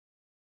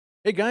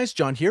Hey guys,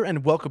 John here,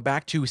 and welcome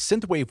back to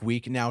Synthwave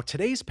Week. Now,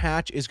 today's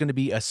patch is going to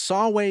be a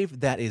saw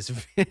wave that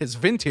is, is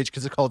vintage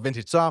because it's called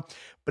Vintage Saw,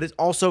 but it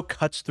also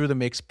cuts through the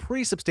mix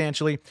pretty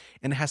substantially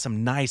and it has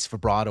some nice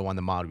vibrato on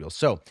the mod wheel.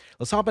 So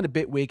let's hop into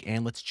Bitwig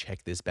and let's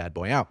check this bad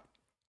boy out.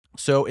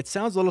 So it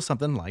sounds a little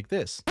something like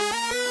this.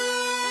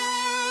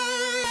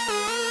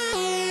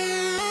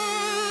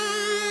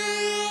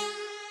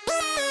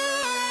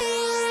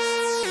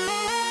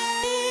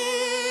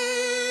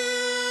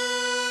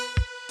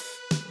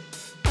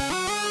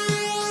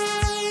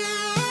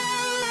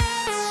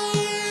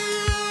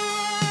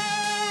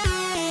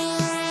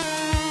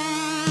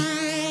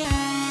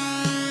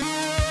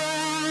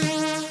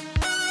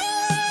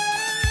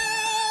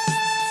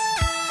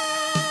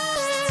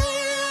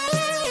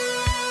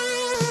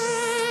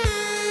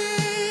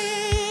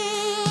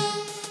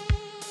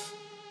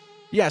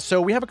 Yeah,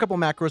 so we have a couple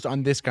macros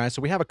on this guy.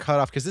 So we have a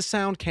cutoff because this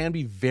sound can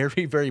be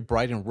very, very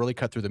bright and really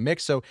cut through the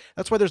mix. So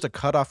that's why there's a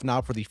cutoff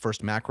knob for the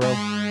first macro.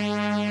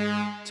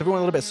 So if we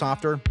want a little bit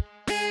softer.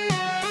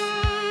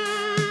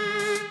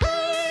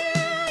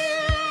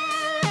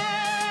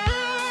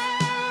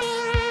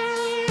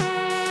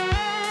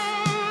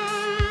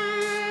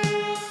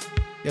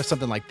 You have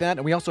something like that.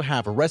 And we also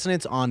have a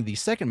resonance on the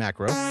second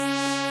macro.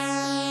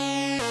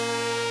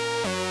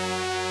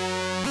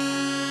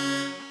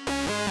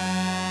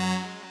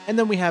 And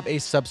then we have a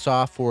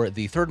subsaw for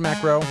the third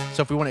macro.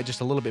 So if we want it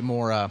just a little bit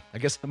more, I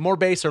guess, more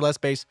bass or less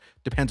bass,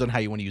 depends on how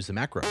you want to use the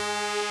macro.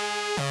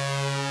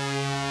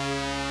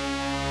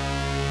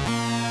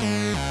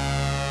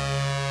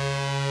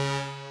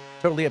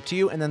 Totally up to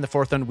you. And then the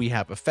fourth one, we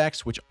have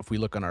effects, which if we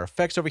look on our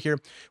effects over here,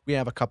 we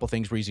have a couple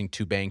things. We're using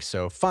 2 banks,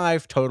 so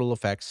 5 total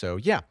effects. So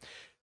yeah,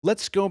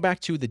 let's go back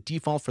to the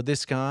default for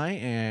this guy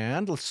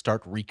and let's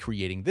start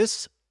recreating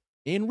this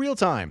in real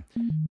time.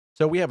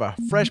 So we have a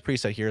fresh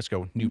preset here. Let's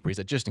go new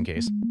preset just in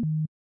case.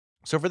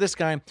 So for this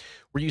guy,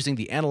 we're using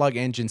the analog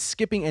engine,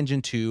 skipping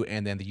engine 2,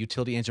 and then the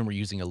utility engine, we're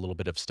using a little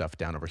bit of stuff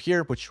down over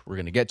here, which we're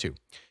going to get to.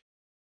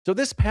 So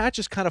this patch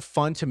is kind of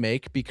fun to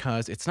make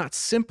because it's not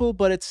simple,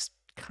 but it's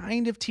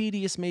kind of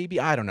tedious maybe.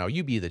 I don't know.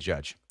 You be the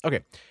judge. Okay.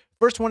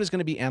 First one is going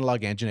to be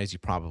analog engine, as you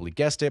probably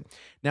guessed it.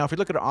 Now, if we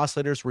look at our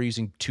oscillators, we're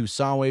using 2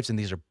 saw waves, and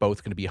these are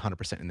both going to be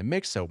 100% in the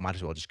mix, so might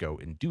as well just go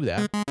and do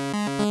that.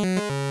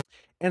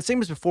 And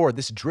same as before,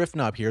 this drift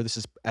knob here, this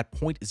is at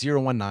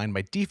 0.019.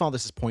 By default,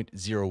 this is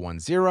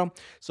 0.010.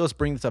 So let's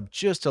bring this up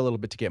just a little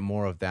bit to get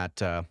more of that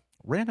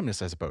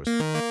randomness, I suppose.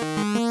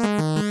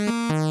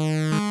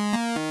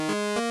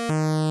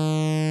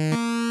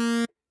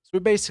 So we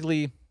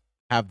basically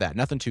have that,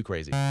 nothing too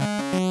crazy.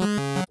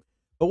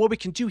 But what we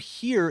can do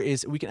here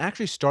is we can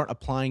actually start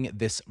applying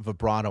this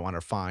vibrato on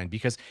our fine,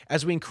 because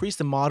as we increase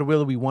the mod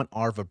wheel, we want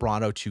our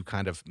vibrato to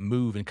kind of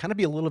move and kind of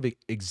be a little bit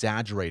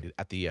exaggerated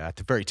at the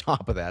very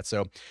top of that.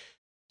 So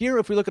here,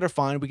 if we look at our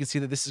fine, we can see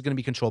that this is going to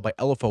be controlled by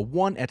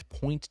LFO1 at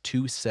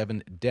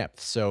 0.27 depth.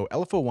 So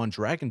LFO1,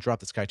 drag and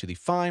drop this guy to the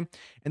fine,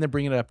 and then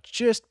bring it up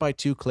just by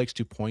 2 clicks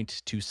to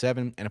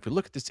 0.27. And if we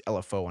look at this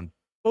LFO on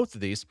both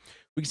of these,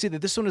 we can see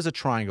that this one is a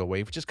triangle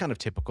wave, which is kind of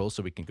typical.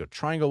 So we can go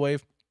triangle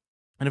wave.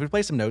 And if we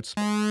play some notes,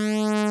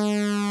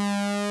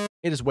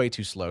 it is way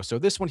too slow. So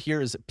this one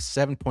here is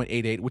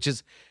 7.88, which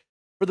is,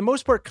 for the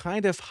most part,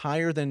 kind of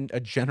higher than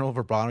a general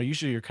vibrato.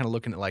 Usually you're kind of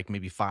looking at like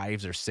maybe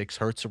 5 or 6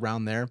 hertz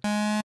around there.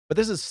 But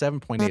this is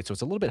 7.8, so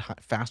it's a little bit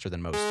faster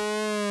than most.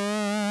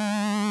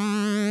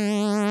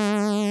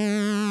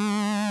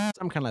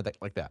 I'm kind of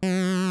like that.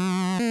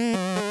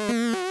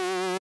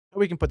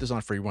 We can put this on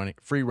free running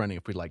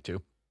if we'd like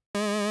to.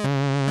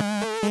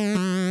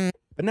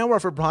 But now our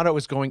vibrato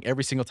is going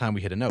every single time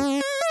we hit a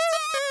note.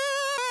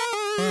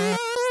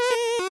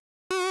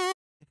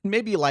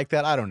 Maybe you like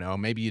that, I don't know,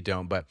 maybe you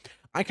don't, but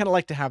I kind of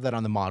like to have that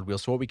on the mod wheel.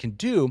 So what we can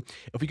do,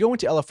 if we go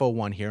into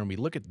LFO1 here and we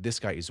look at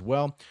this guy as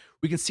well,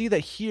 we can see that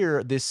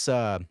here, this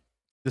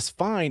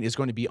fine is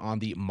going to be on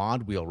the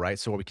mod wheel, right?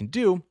 So what we can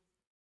do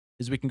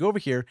is we can go over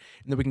here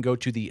and then we can go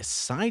to the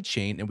side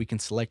chain and we can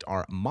select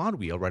our mod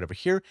wheel right over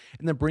here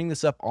and then bring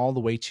this up all the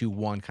way to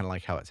 1, kind of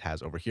like how it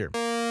has over here.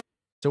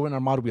 So when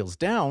our mod wheel's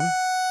down,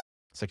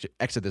 let's actually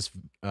exit this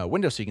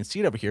window so you can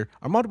see it over here.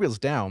 Our mod wheel's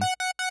down,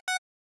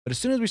 but as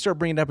soon as we start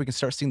bringing it up, we can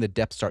start seeing the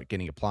depth start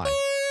getting applied.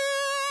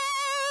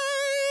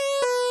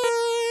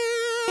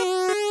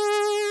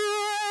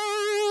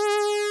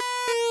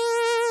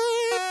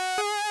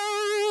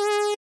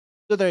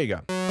 So there you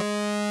go.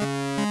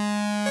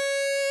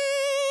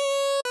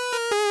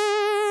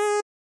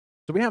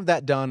 So we have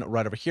that done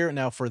right over here.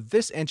 Now for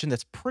this engine,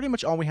 that's pretty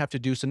much all we have to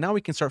do. So now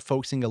we can start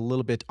focusing a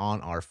little bit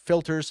on our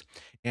filters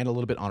and a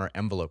little bit on our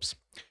envelopes.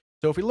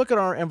 So if we look at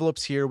our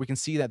envelopes here, we can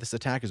see that this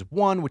attack is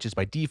 1, which is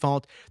by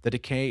default. The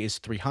decay is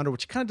 300,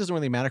 which kind of doesn't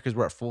really matter because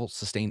we're at full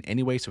sustain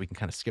anyway, so we can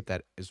kind of skip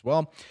that as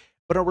well.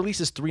 But our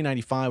release is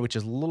 395, which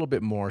is a little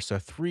bit more. So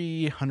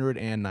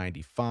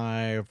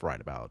 395,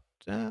 right about,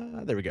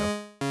 there we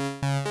go.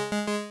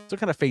 So it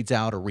kind of fades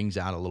out or rings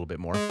out a little bit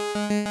more.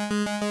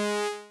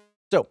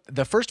 So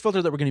the first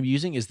filter that we're going to be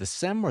using is the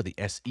SEM or the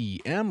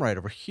SEM right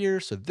over here.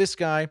 So this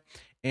guy,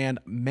 And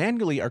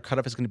manually, our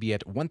cutoff is going to be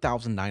at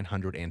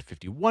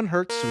 1,951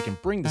 hertz. So we can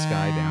bring this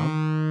guy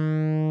down.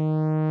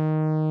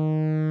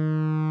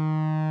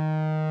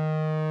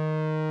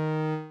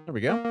 There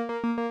we go.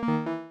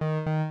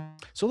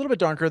 So a little bit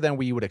darker than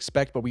we would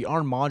expect, but we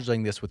are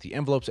modulating this with the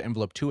envelope. So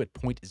envelope 2 at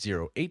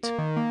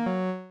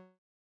 0.08.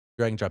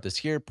 Drag and drop this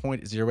here,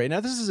 0.08. Now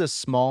this is a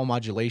small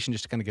modulation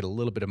just to kind of get a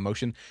little bit of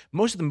motion.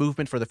 Most of the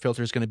movement for the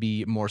filter is going to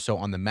be more so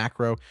on the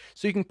macro.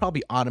 So you can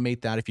probably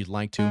automate that if you'd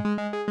like to,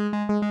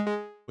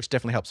 which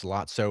definitely helps a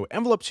lot. So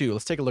envelope 2,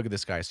 let's take a look at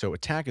this guy. So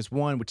attack is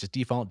 1, which is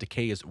default.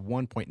 Decay is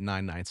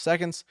 1.99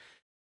 seconds.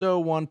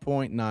 So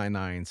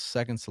 1.99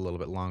 seconds, a little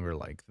bit longer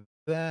like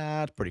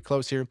that. Pretty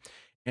close here.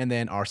 And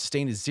then our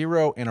sustain is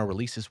 0 and our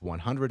release is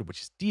 100,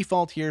 which is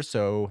default here.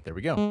 So there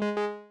we go.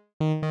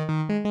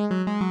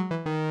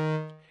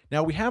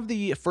 Now we have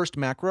the first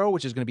macro,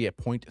 which is going to be at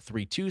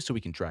 0.32. So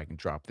we can drag and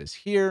drop this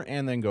here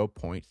and then go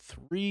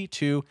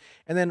 0.32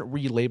 and then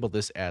relabel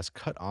this as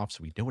cut off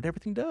so we know what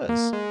everything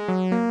does.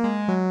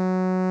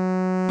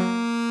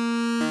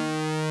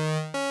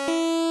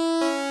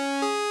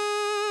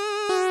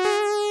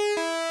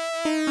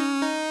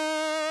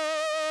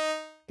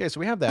 Okay, so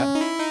we have that.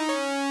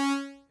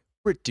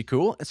 Pretty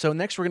cool. So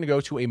next we're going to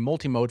go to a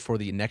multi-mode for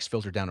the next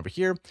filter down over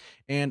here.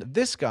 And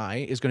this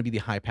guy is going to be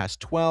the high pass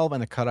 12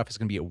 and the cutoff is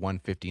going to be at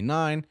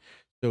 159.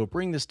 So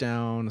bring this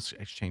down. Let's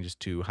change this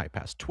to high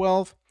pass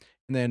 12.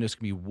 And then it's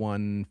going to be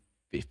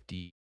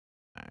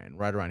 159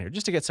 right around here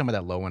just to get some of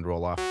that low end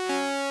roll off.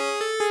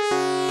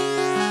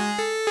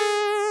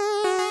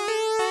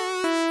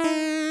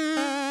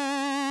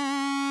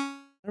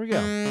 There we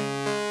go.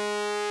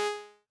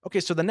 Okay,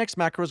 so the next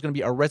macro is going to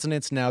be our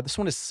resonance. Now, this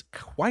one is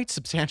quite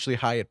substantially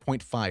high at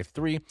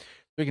 0.53. So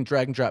we can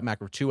drag and drop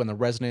macro 2 on the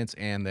resonance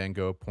and then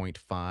go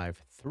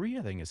 0.53,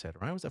 I think I said,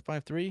 right? Was that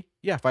 5.3?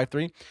 Yeah,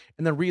 5.3.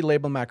 And then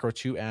relabel macro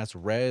 2 as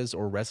res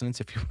or resonance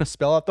if you want to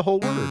spell out the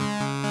whole word.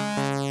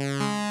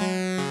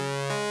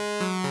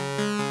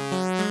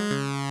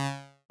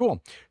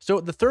 Cool.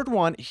 So the third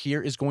one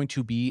here is going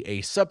to be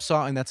a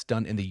subsaw, and that's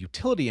done in the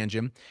utility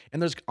engine.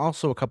 And there's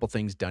also a couple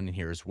things done in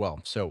here as well.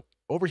 So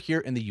over here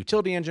in the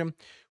utility engine,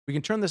 we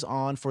can turn this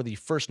on for the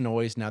first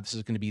noise. Now this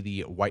is going to be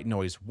the white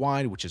noise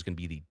wide, which is going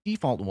to be the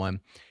default one.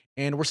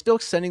 And we're still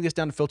sending this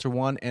down to filter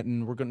 1,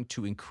 and we're going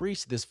to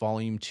increase this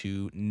volume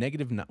to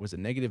negative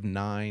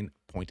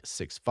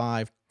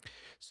 9.65.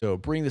 So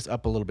bring this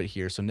up a little bit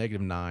here. So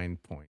negative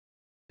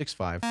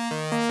 9.65.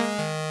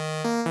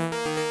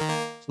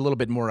 It's a little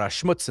bit more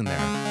schmutz in there.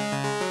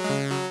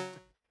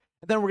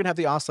 And then we're going to have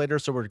the oscillator,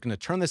 so we're going to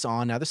turn this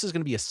on. Now, this is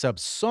going to be a sub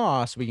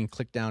saw, so we can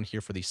click down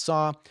here for the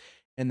saw.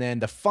 And then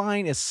the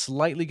fine is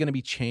slightly going to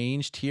be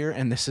changed here.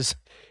 And this is,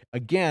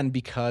 again,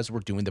 because we're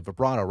doing the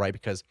vibrato, right?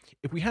 Because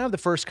if we have the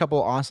first couple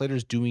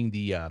oscillators doing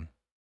the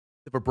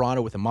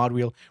vibrato with the mod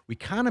wheel, we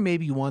kind of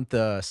maybe want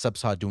the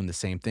subsaw doing the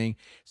same thing.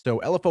 So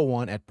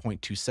LFO1 at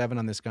 0.27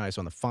 on this guy.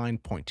 So on the fine,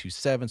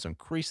 0.27. So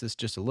increase this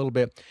just a little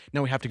bit.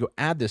 Now we have to go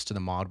add this to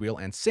the mod wheel.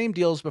 And same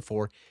deal as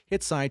before.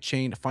 Hit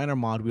sidechain, find our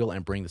mod wheel,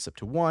 and bring this up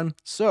to 1.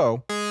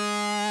 So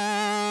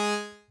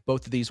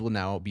both of these will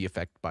now be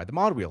affected by the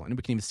mod wheel. And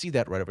we can even see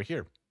that right over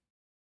here.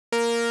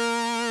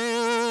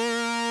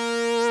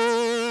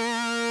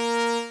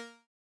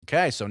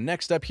 Okay, so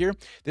next up here,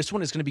 this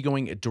one is going to be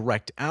going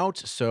direct out.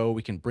 So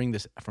we can bring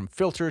this from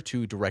filter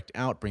to direct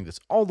out, bring this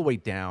all the way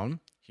down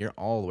here,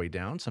 all the way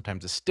down.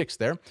 Sometimes it sticks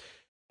there.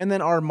 And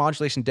then our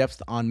modulation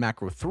depth on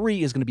macro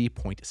 3 is going to be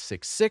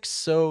 0.66.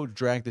 So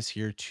drag this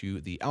here to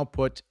the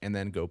output and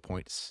then go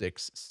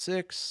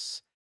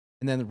 0.66.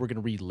 And then we're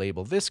going to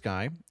relabel this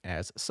guy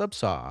as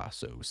subsaw.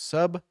 So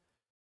sub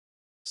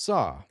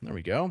saw. There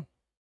we go.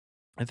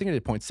 I think I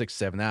did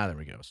 0.67. Ah, there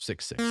we go.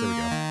 6.6. There we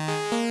go.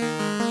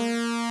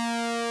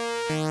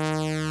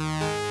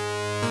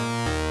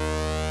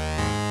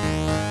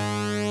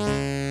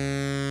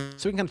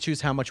 So we can kind of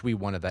choose how much we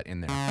wanted that in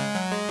there.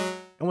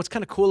 And what's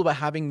kind of cool about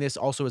having this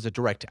also as a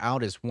direct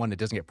out is, one, it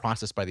doesn't get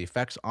processed by the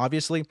effects,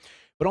 obviously,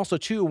 but also,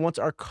 two, once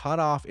our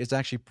cutoff is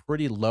actually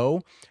pretty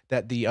low,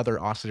 that the other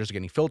oscillators are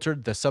getting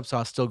filtered, the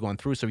subsaw is still going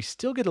through, so we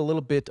still get a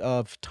little bit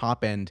of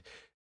top end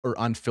or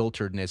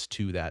unfilteredness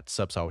to that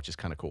subsaw, which is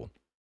kind of cool.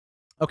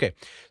 Okay,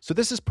 so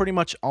this is pretty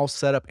much all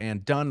set up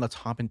and done. Let's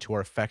hop into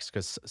our effects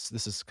because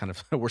this is kind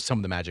of where some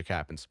of the magic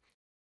happens.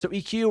 So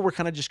EQ, we're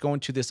kind of just going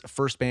to this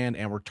first band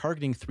and we're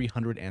targeting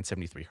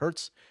 373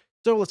 hertz.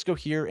 So let's go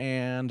here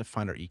and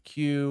find our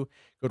EQ,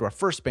 go to our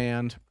first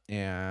band,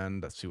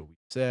 and let's see what we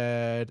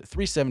said,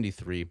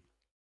 373.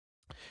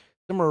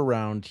 Somewhere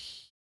around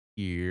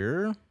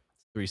here,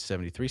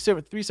 373,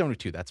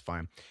 372, that's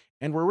fine.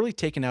 And we're really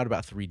taking out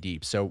about 3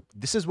 deep. So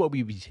this is what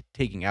we'd be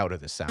taking out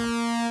of this sound.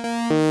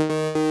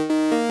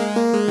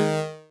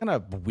 Kind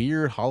of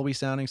weird, hollowy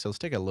sounding, so let's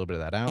take a little bit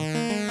of that out.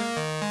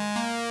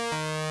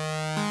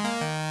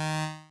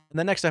 And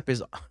the next step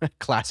is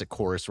classic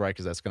chorus, right?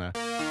 Because that's going to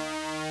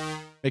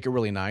make it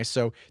really nice.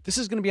 So this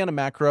is going to be on a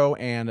macro,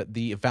 and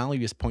the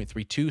value is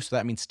 0.32. So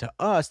that means to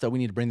us that we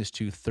need to bring this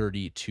to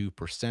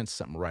 32%,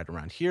 something right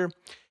around here.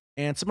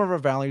 And some of our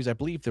values, I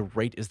believe the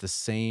rate is the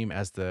same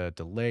as the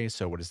delay.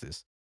 So what is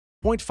this?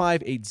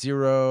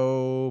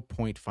 0.580,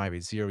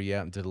 0.580,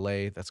 yeah,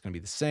 delay, that's going to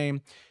be the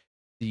same.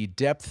 The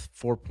depth,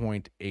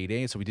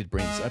 4.88, so we did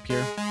bring this up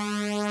here.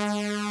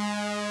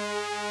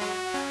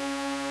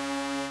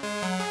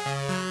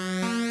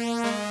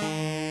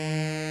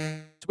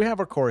 So we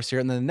have our chorus here,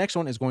 and then the next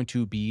one is going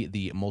to be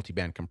the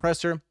multiband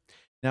compressor.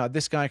 Now,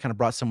 this guy kind of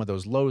brought some of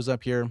those lows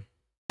up here.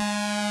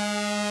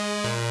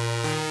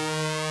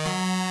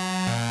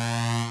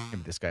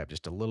 Maybe this guy up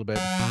just a little bit.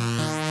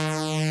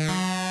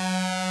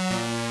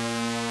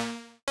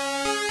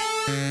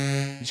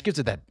 It just gives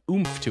it that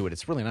oomph to it.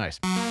 It's really nice.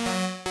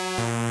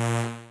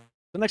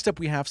 So next up,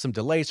 we have some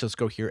delay. So let's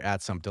go here,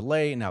 add some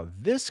delay. Now,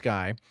 this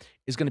guy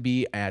is going to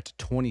be at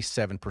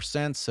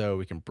 27%. So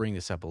we can bring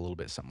this up a little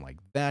bit, something like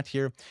that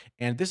here.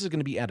 And this is going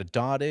to be at a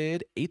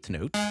dotted 8th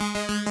note.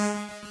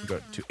 Go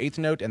to 8th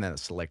note and then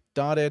select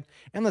dotted.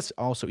 And let's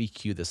also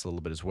EQ this a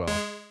little bit as well.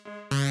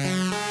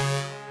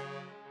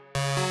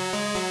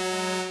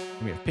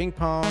 We have ping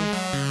pong.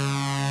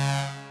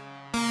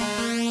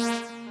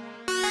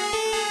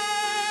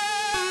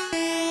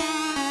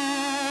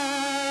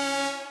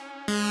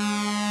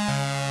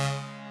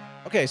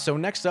 Okay, so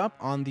next up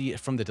from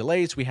the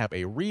delays, we have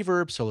a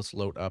reverb. So let's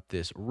load up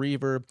this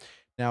reverb.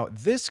 Now,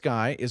 this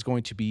guy is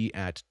going to be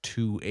at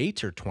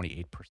 2.8 or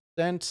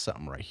 28%,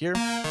 something right here.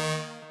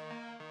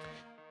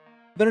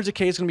 Then our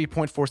decay is going to be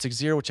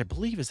 0.460, which I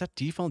believe is that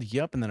default.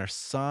 Yep. And then our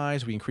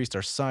size, we increased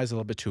our size a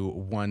little bit to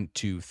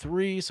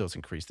 123. So let's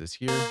increase this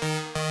here.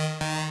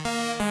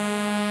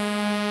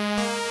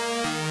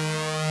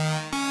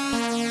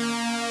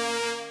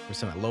 There's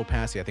some low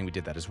pass. Yeah, I think we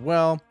did that as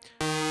well.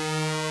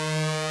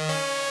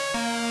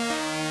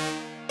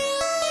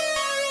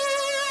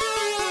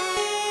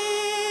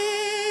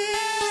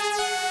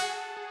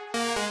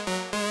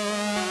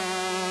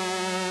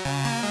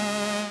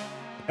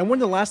 And one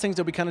of the last things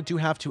that we kind of do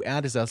have to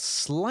add is a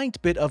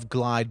slight bit of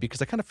glide,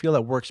 because I kind of feel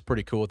that works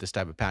pretty cool with this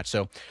type of patch.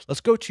 So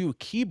let's go to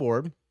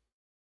keyboard.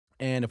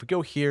 And if we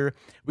go here,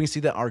 we can see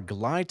that our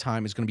glide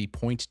time is going to be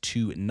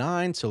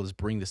 0.29. So let's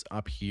bring this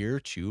up here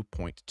to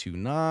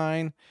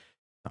 0.29,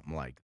 something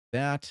like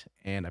that.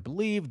 And I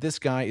believe this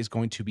guy is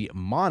going to be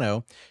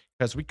mono,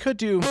 because we could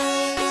do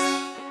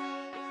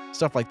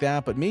stuff like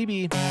that, but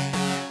maybe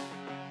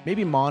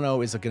mono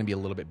is going to be a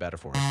little bit better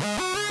for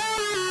us.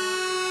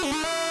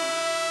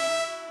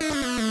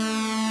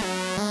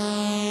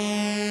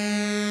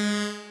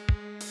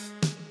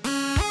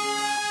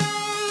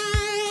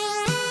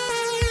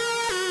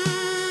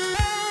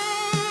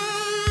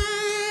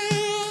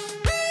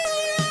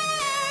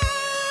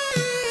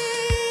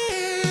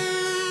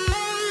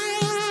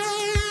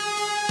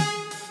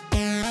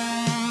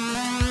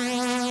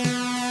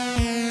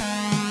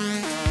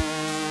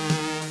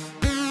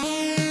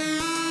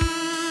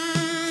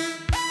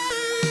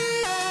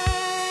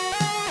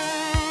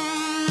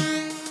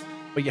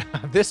 But yeah,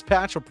 this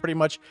patch will pretty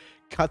much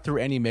cut through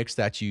any mix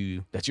that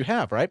you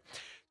have, right?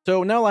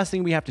 So now last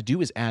thing we have to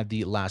do is add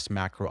the last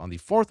macro on the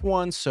fourth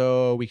one.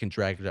 So we can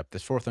drag it up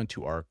this fourth one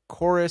to our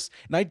chorus.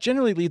 And I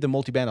generally leave the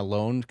multiband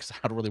alone because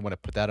I don't really want to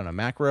put that on a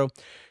macro.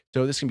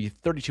 So this is going to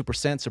be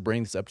 32%. So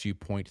bring this up to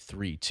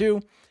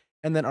 0.32.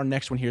 And then our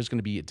next one here is going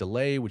to be a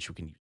delay, which we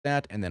can use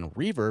that, and then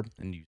reverb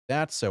and use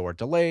that. So our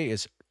delay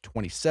is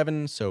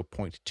 27, so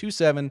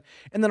 0.27.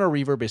 And then our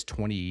reverb is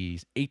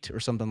 28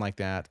 or something like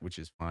that, which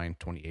is fine,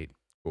 28.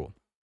 Cool.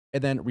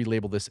 And then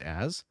relabel this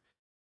as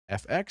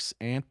FX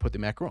and put the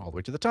macro all the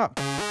way to the top.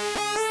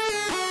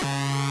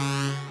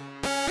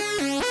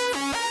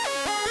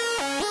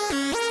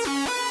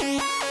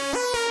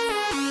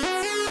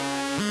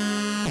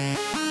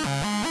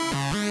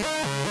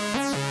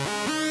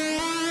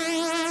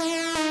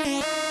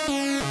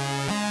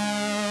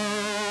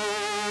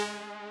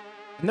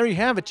 And there you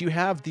have it. You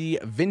have the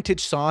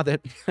vintage saw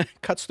that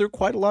cuts through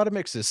quite a lot of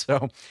mixes.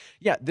 So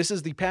yeah, this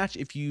is the patch.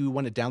 If you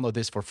want to download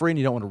this for free and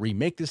you don't want to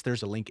remake this,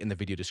 there's a link in the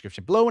video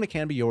description below and it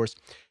can be yours.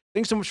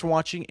 Thanks so much for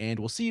watching, and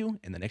we'll see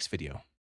you in the next video.